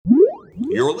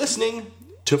You're listening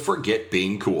to Forget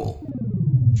Being Cool.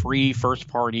 Free first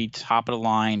party, top of the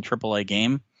line AAA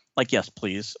game. Like, yes,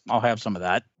 please. I'll have some of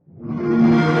that.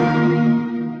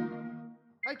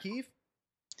 Hi, Keith.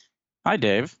 Hi,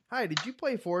 Dave. Hi, did you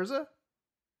play Forza?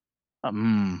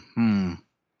 Microsoft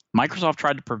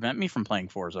tried to prevent me from playing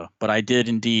Forza, but I did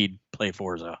indeed play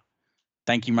Forza.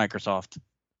 Thank you, Microsoft.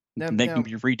 Making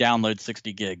me re-download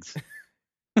 60 gigs.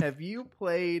 Have you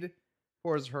played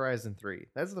Forza Horizon 3?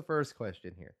 That's the first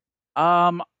question here.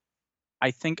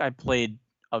 I think I played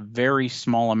a very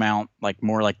small amount, like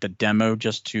more like the demo,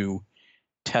 just to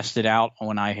test it out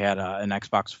when I had an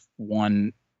Xbox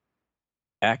One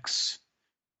X.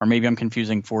 Or maybe I'm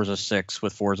confusing Forza 6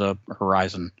 with Forza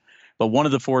Horizon. But one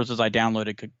of the Forzas I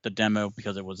downloaded the demo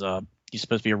because it was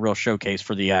supposed to be a real showcase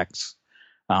for the X.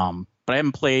 But I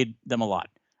haven't played them a lot.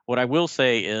 What I will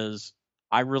say is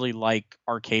I really like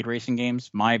arcade racing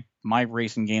games. My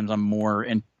racing games, I'm more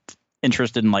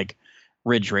interested in like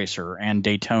Ridge Racer and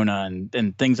Daytona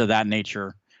and things of that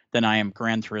nature than I am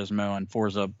Gran Turismo and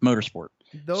Forza Motorsport.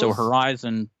 So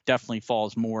Horizon definitely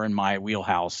falls more in my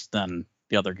wheelhouse than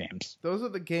the other games. Those are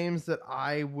the games that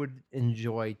I would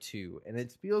enjoy too. And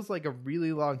it feels like a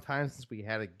really long time since we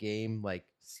had a game like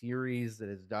series that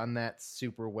has done that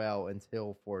super well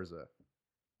until Forza.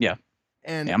 Yeah.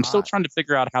 And I'm still trying to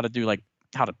figure out how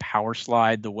to power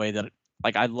slide the way that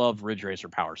I love Ridge Racer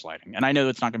power sliding. And I know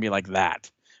it's not going to be like that,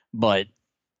 but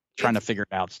trying to figure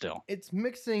it out still. It's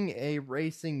mixing a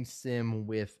racing sim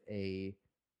with a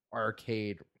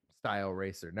arcade style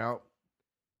racer. Now,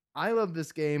 I love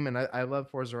this game, and I love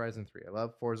Forza Horizon 3. I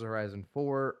love Forza Horizon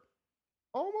 4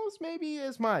 almost maybe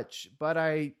as much, but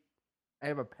I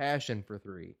have a passion for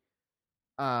 3.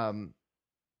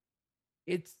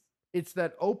 It's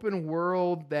that open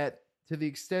world that, to the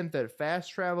extent that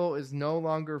fast travel is no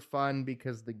longer fun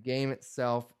because the game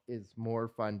itself is more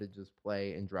fun to just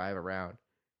play and drive around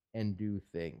and do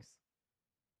things.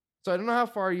 So I don't know how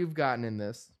far you've gotten in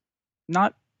this.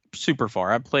 Not super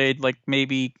far. I played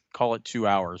maybe call it 2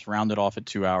 hours, rounded off at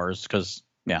 2 hours because,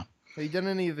 yeah. Have you done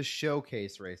any of the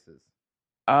showcase races?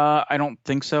 I don't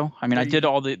think so. I mean, I did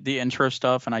all the intro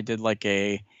stuff, and I did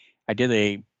a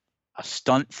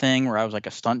stunt thing where I was like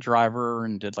a stunt driver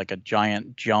and did like a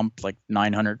giant jump, like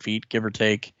 900 feet, give or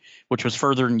take, which was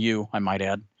further than you, I might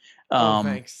add.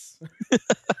 Thanks.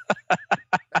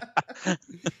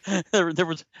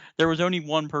 There was only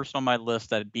one person on my list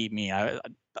that beat me. I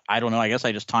don't know. I guess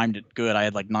I just timed it good. I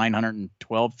had like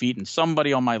 912 feet, and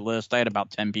somebody on my list. I had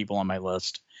about 10 people on my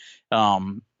list.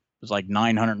 It was like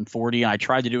 940. I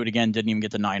tried to do it again, didn't even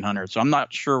get to 900. So I'm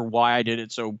not sure why I did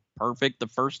it so perfect the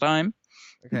first time.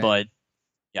 Okay. But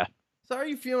yeah. So how are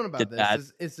you feeling about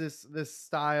this? Is this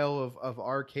style of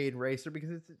arcade racer?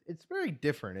 Because it's very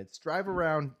different. It's drive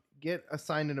around, get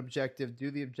assigned an objective,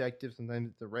 do the objective.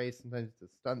 Sometimes it's a race, sometimes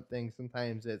it's a stunt thing,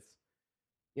 sometimes it's,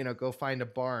 go find a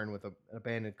barn with an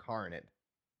abandoned car in it.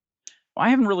 Well, I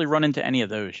haven't really run into any of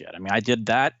those yet. I mean, I did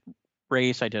that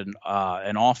race. I did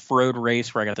an off-road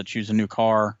race where I got to choose a new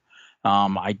car.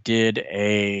 I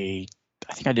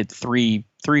think I did three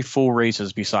full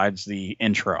races besides the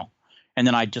intro. And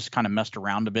then I just kind of messed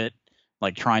around a bit,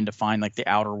 like trying to find like the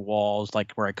outer walls,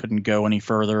 like where I couldn't go any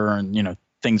further and,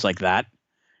 things like that.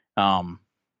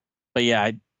 But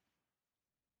yeah,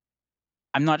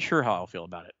 I'm not sure how I'll feel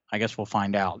about it. I guess we'll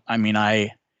find out. I mean,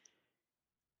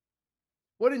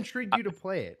 what intrigued you to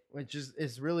play it, which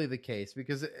is really the case,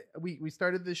 because we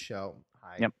started this show.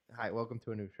 Hi. Yep. Hi, welcome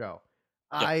to a new show.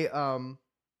 Yep.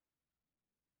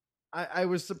 I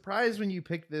was surprised when you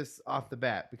picked this off the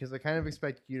bat, because I kind of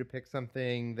expected you to pick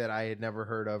something that I had never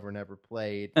heard of or never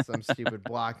played, some stupid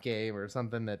block game or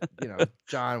something that,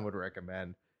 John would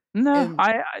recommend. No,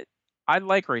 I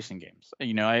like racing games,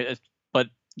 but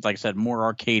like I said,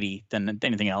 more arcadey than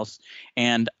anything else.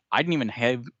 And I didn't even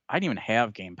have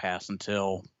Game Pass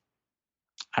until,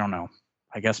 I don't know,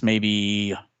 I guess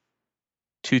maybe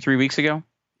 2-3 weeks ago.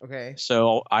 Okay.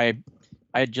 So I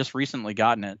had just recently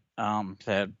gotten it.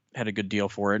 Had a good deal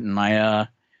for it, and I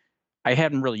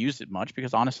hadn't really used it much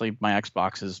because honestly, my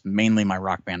Xbox is mainly my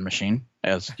Rock Band machine,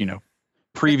 as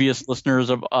previous listeners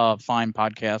of Fine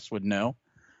Podcasts would know.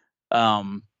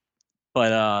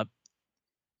 But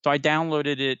so I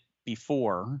downloaded it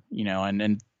before,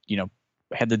 and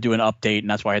had to do an update, and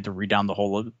that's why I had to read down the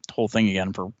whole thing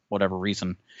again for whatever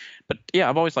reason. But yeah,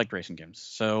 I've always liked racing games,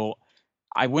 so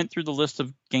I went through the list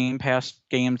of Game Pass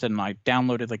games, and I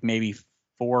downloaded like maybe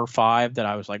 4 or 5 that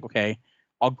I was like, okay,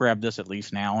 I'll grab this at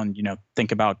least now, and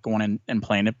think about going in and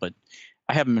playing it. But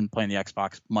I haven't been playing the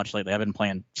Xbox much lately. I've been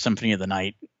playing Symphony of the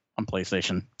Night on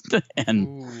PlayStation,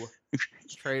 and Ooh,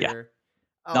 traitor.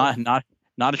 Yeah.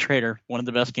 Not a traitor. One of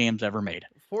the best games ever made.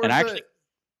 Forza, And I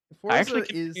actually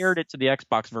is compared it to the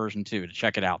Xbox version too to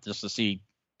check it out, just to see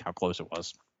how close it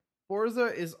was. Forza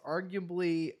is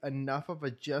arguably enough of a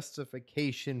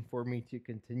justification for me to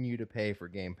continue to pay for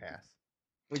Game Pass,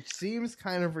 which seems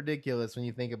kind of ridiculous when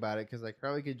you think about it, because I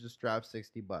probably could just drop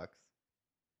 $60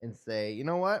 and say, you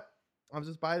know what, I'll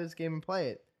just buy this game and play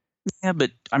it. Yeah,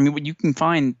 but I mean, what you can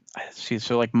find, see,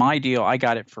 so like my deal, I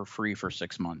got it for free for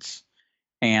 6 months.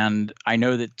 And I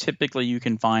know that typically you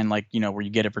can find like, where you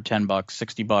get it for $10,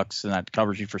 $60, and that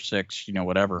covers you for 6,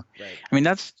 whatever. Right. I mean,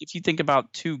 that's, if you think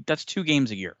about that's 2 games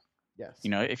a year. Yes.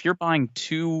 If you're buying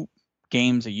 2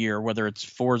 games a year, whether it's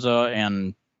Forza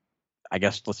and I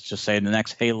guess let's just say the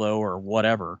next Halo or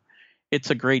whatever,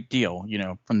 it's a great deal,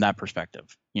 from that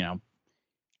perspective.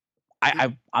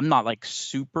 I'm not like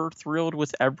super thrilled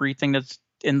with everything that's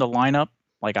in the lineup.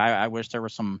 Like I wish there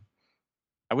was some.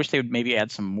 I wish they would maybe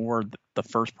add some more the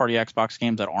first party Xbox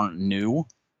games that aren't new,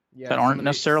 that aren't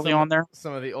necessarily on there.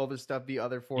 Some of the older stuff, the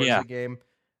other Forza game.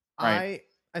 Right.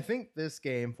 I think this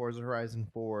game, Forza Horizon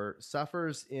 4,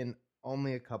 suffers in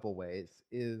only a couple ways.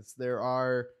 There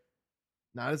are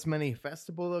not as many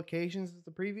festival locations as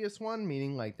the previous one,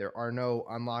 meaning like there are no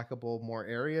unlockable more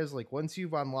areas. Like once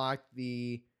you've unlocked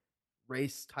the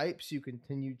race types, you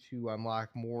continue to unlock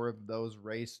more of those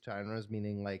race genres,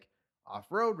 meaning like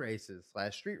off-road races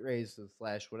 / street races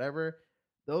 / whatever.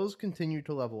 Those continue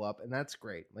to level up, and that's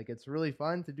great. Like it's really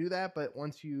fun to do that, but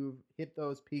once you hit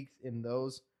those peaks in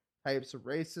those types of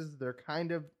races, they're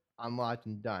kind of unlocked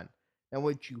and done. Now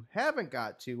what you haven't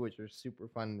got to, which are super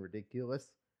fun and ridiculous,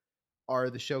 are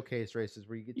the showcase races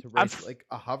where you get to race like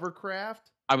a hovercraft.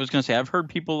 I was going to say, I've heard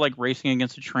people like racing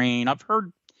against a train. I've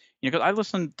heard, because I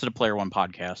listened to the Player One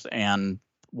podcast, and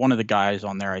one of the guys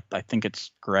on there, I think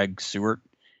it's Greg Seward,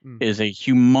 is a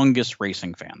humongous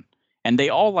racing fan. And they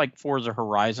all like Forza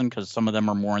Horizon because some of them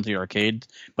are more into the arcades.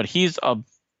 But he's a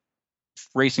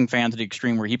racing fan to the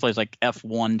extreme where he plays like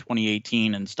F1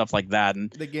 2018 and stuff like that. And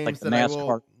the games like the that NASCAR, I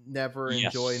will never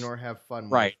enjoy nor have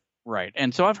fun with. Right.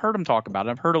 And so I've heard him talk about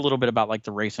it. I've heard a little bit about like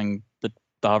the racing, the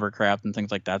hovercraft and things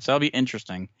like that. So that'll be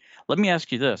interesting. Let me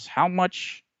ask you this. How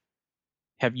much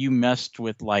have you messed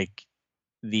with like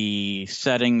the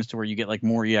settings to where you get like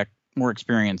more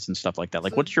experience and stuff like that?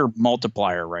 Like what's your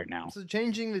multiplier right now? So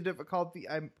changing the difficulty,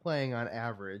 I'm playing on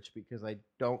average because I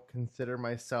don't consider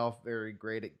myself very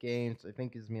great at games. I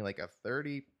think gives me like a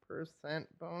 30%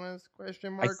 bonus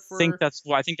question mark. I think that's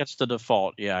the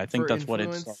default. Yeah, I think that's what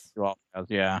it's off as.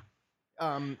 Yeah.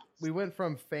 We went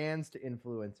from fans to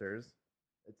influencers.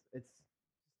 It's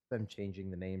them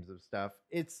changing the names of stuff.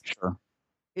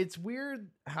 It's weird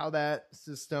how that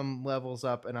system levels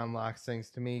up and unlocks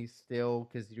things to me still,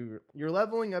 because you're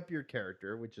leveling up your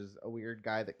character, which is a weird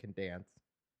guy that can dance.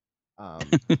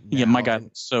 Yeah, my guy's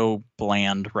so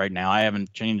bland right now. I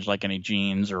haven't changed like any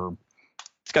jeans, or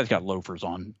this guy's got loafers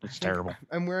on. It's terrible.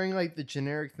 I'm wearing like the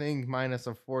generic thing minus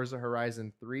a Forza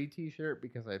Horizon 3 t-shirt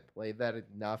because I played that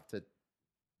enough to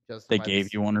justify. They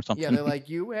gave you one or something? Yeah, they're like,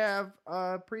 you have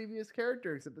a previous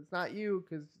character, except it's not you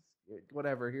because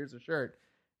whatever, here's a shirt.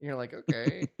 And you're like,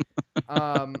 okay.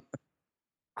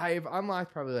 I've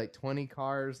unlocked probably like 20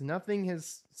 cars. Nothing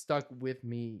has stuck with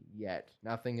me yet.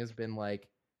 Nothing has been like,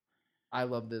 I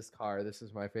love this car. This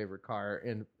is my favorite car.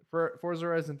 And for Forza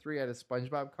Horizon 3, I had a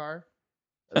SpongeBob car.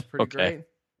 That's pretty great.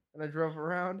 And I drove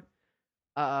around.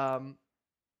 I'll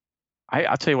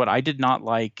tell you what, I did not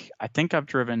like. I think I've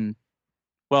driven.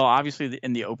 Well, obviously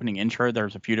in the opening intro,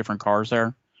 there's a few different cars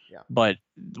there. Yeah. But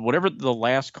whatever the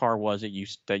last car was that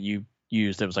you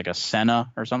used, it was like a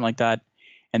Senna or something like that.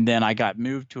 And then I got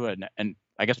moved to and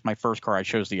I guess my first car I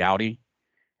chose the Audi.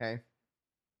 Okay.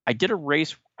 I did a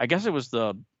race. I guess it was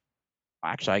the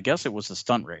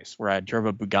stunt race where I drove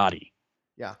a Bugatti.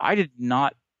 Yeah. I did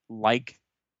not like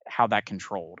how that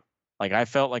controlled. Like I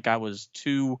felt like I was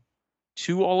too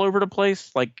all over the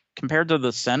place. Like compared to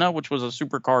the Senna, which was a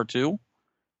supercar too.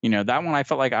 That one I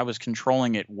felt like I was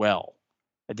controlling it well.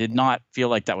 I did not feel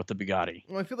like that with the Bugatti.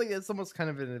 Well, I feel like that's almost kind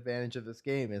of an advantage of this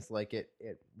game. Is like it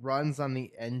runs on the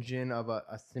engine of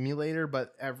a simulator,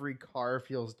 but every car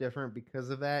feels different because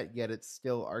of that. Yet it's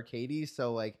still arcadey.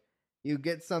 So like you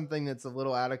get something that's a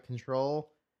little out of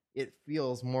control, it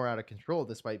feels more out of control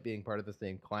despite being part of the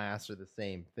same class or the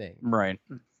same thing. Right.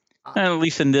 And at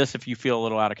least in this, if you feel a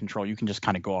little out of control, you can just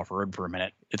kind of go off road for a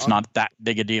minute. It's not that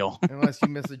big a deal. Unless you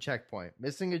miss a checkpoint.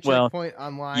 Missing a checkpoint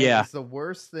online is the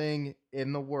worst thing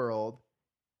in the world.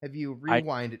 Have you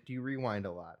rewind it? Do you rewind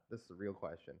a lot? This is the real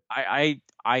question. I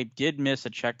did miss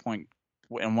a checkpoint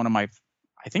in one of my,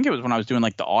 I think it was when I was doing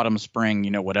like the autumn,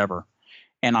 spring, whatever.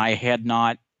 And I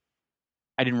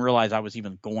didn't realize I was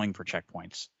even going for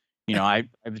checkpoints.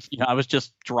 I was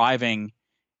just driving,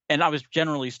 and I was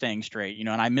generally staying straight. And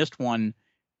I missed one,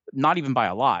 not even by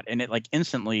a lot, and it like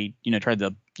instantly, tried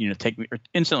to, take me, or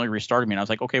instantly restarted me. And I was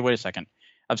like, okay, wait a second.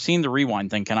 I've seen the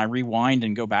rewind thing. Can I rewind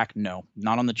and go back? No,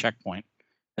 not on the checkpoint.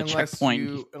 The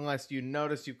checkpoint, unless you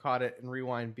notice you caught it and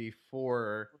rewind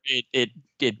before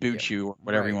it boots you, or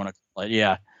whatever you right. want to call it.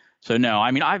 Yeah. So no,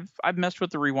 I mean, I've messed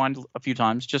with the rewind a few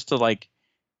times just to like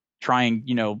try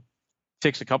and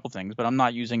fix a couple things, but I'm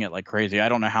not using it like crazy. I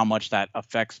don't know how much that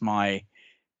affects my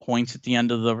points at the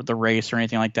end of the race or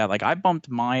anything like that. Like I bumped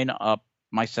mine up,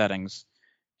 my settings,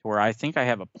 to where I think I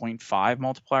have a 0.5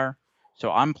 multiplier.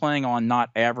 So I'm playing on not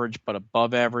average but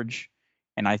above average,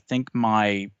 and I think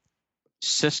my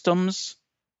systems,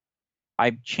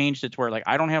 I've changed it to where like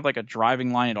I don't have like a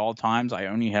driving line at all times. I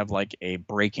only have like a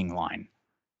braking line,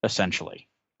 essentially.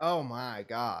 Oh my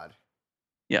god.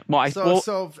 Yeah. Well,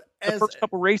 So the as first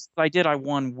couple races I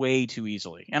won way too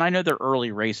easily. And I know they're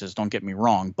early races, don't get me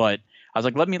wrong, but I was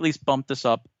like, let me at least bump this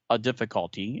up a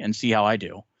difficulty and see how I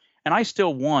do. And I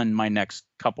still won my next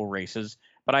couple races,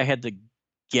 but I had to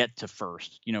get to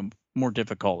first, more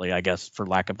difficultly, I guess, for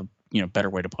lack of a better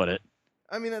way to put it.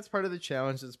 I mean, that's part of the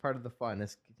challenge. It's part of the fun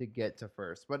is to get to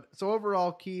first. But so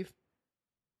overall, Keith,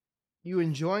 you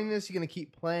enjoying this? You gonna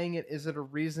keep playing it? Is it a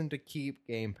reason to keep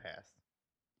Game Pass?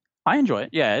 I enjoy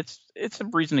it. Yeah, it's a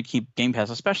reason to keep Game Pass,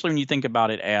 especially when you think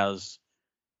about it as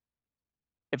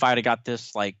if I had got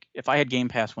this, like if I had Game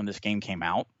Pass when this game came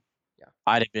out, Yeah.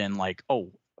 I'd have been like,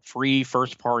 oh, free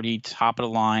first party, top of the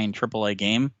line, AAA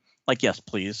game. Like, yes,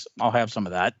 please, I'll have some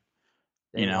of that.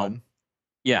 Day one.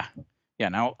 Yeah.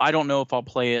 Now I don't know if I'll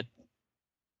play it,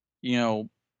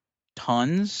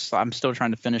 tons. I'm still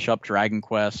trying to finish up Dragon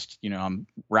Quest. I'm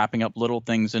wrapping up little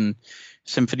things in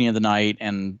Symphony of the Night,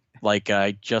 and like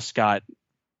I just got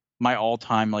my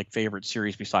all-time like favorite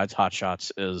series besides Hot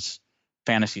Shots is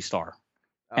Phantasy Star.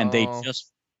 And Oh.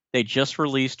 they just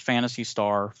released Phantasy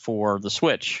Star for the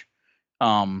Switch.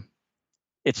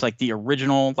 It's like the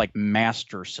original like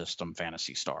Master System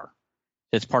Phantasy Star.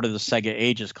 It's part of the Sega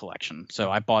Ages collection.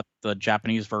 So I bought the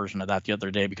Japanese version of that the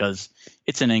other day because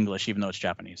it's in English, even though it's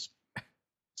Japanese.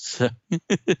 So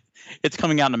it's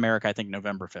coming out in America, I think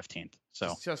November 15th.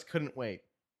 So just couldn't wait.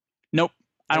 Nope.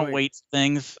 I don't wait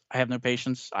things. I have no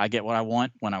patience. I get what I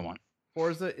want when I want.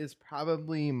 Forza is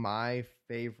probably my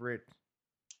favorite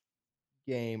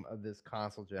game of this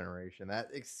console generation. That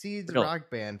exceeds Really? Rock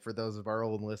Band for those of our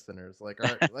old listeners. Like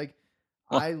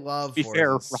Well, I love to be Forza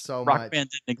fair, so Rock much. Band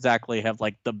didn't exactly have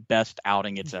like the best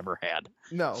outing it's ever had.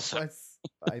 No, So.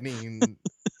 I mean,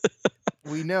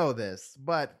 we know this,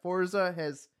 but Forza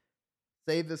has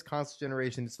saved this console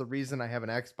generation. It's the reason I have an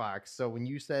Xbox. So when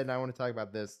you said I want to talk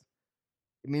about this,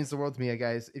 it means the world to me,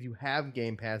 guys. If you have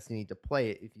Game Pass, you need to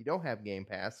play it. If you don't have Game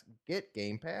Pass, get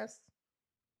Game Pass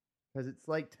because it's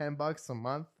like $10 a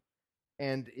month.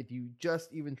 And if you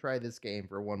just even try this game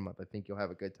for 1 month, I think you'll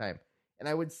have a good time. And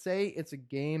I would say it's a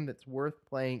game that's worth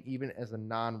playing even as a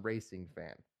non-racing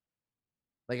fan.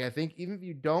 Like, I think even if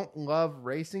you don't love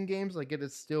racing games, like it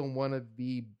is still one of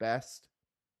the best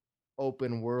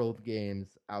open world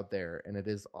games out there, and it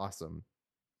is awesome.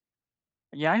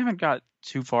 Yeah, I haven't got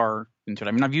too far into it.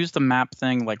 I mean, I've used the map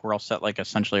thing, like where I'll set like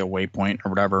essentially a waypoint or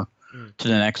whatever to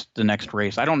the next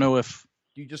race. I don't know if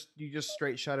you just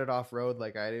straight shut it off road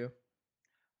like I do.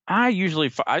 I usually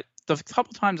the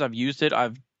couple times I've used it,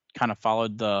 I've kind of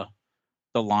followed the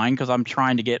line because I'm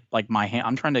trying to get like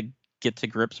I'm trying to get to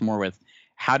grips more with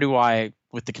how do I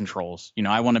with the controls.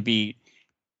 I want to be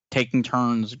taking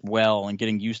turns well and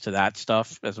getting used to that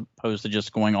stuff as opposed to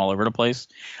just going all over the place.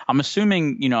 I'm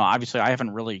assuming, obviously I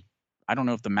don't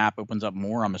know if the map opens up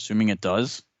more. I'm assuming it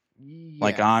does. Yes.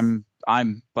 Like I'm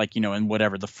like, in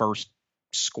whatever the first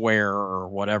square or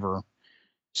whatever.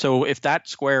 So if that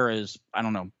square is, I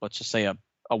don't know, let's just say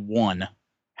a 1,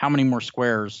 how many more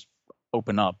squares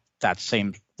open up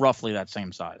roughly that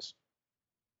same size?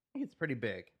 I think it's pretty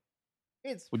big.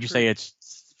 Would you say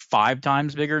it's 5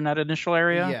 times bigger in that initial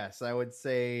area? Yes, I would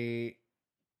say.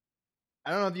 I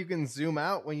don't know if you can zoom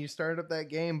out when you start up that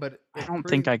game, but I don't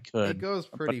think I could. It goes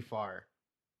pretty far.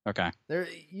 Okay.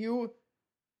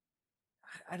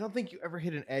 I don't think you ever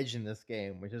hit an edge in this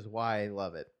game, which is why I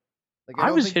love it. Like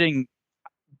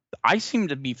I seem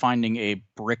to be finding a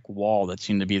brick wall that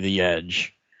seemed to be the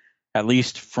edge, at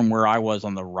least from where I was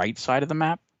on the right side of the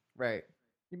map. Right.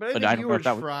 But I think you were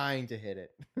trying to hit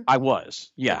it. I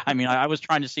was. Yeah. I mean, I was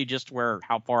trying to see just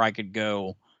how far I could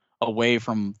go away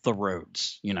from the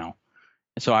roads,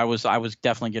 So I was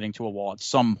definitely getting to a wall at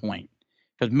some point.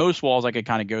 Because most walls I could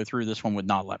kind of go through, this one would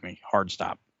not let me. Hard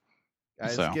stop.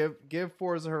 Guys, So. give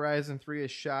Forza Horizon 3 a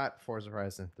shot. Forza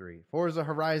Horizon 3. Forza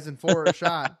Horizon 4 a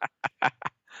shot.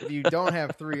 If you don't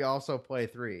have 3, also play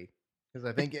 3. Because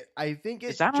I think it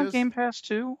Is that just, on Game Pass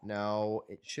too? No,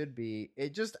 it should be.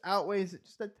 It just outweighs it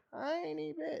just a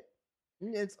tiny bit.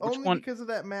 It's Which only one? because of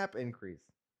that map increase.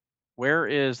 Where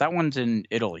is that one's in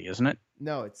Italy, isn't it?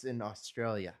 No, it's in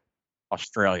Australia.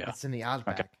 Australia. It's in the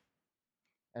Outback. Okay.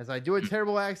 As I do a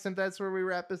terrible accent, that's where we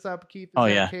wrap this up. Keith is Oh,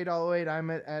 at yeah. K808. I'm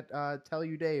at Tell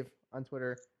You Dave on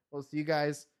Twitter. We'll see you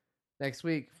guys next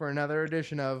week for another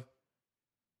edition of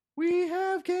We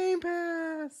Have Game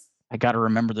Pass. I got to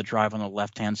remember to drive on the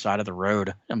left-hand side of the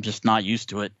road. I'm just not used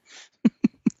to it.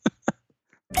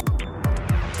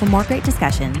 For more great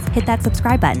discussions, hit that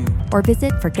subscribe button or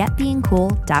visit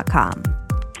forgetbeingcool.com.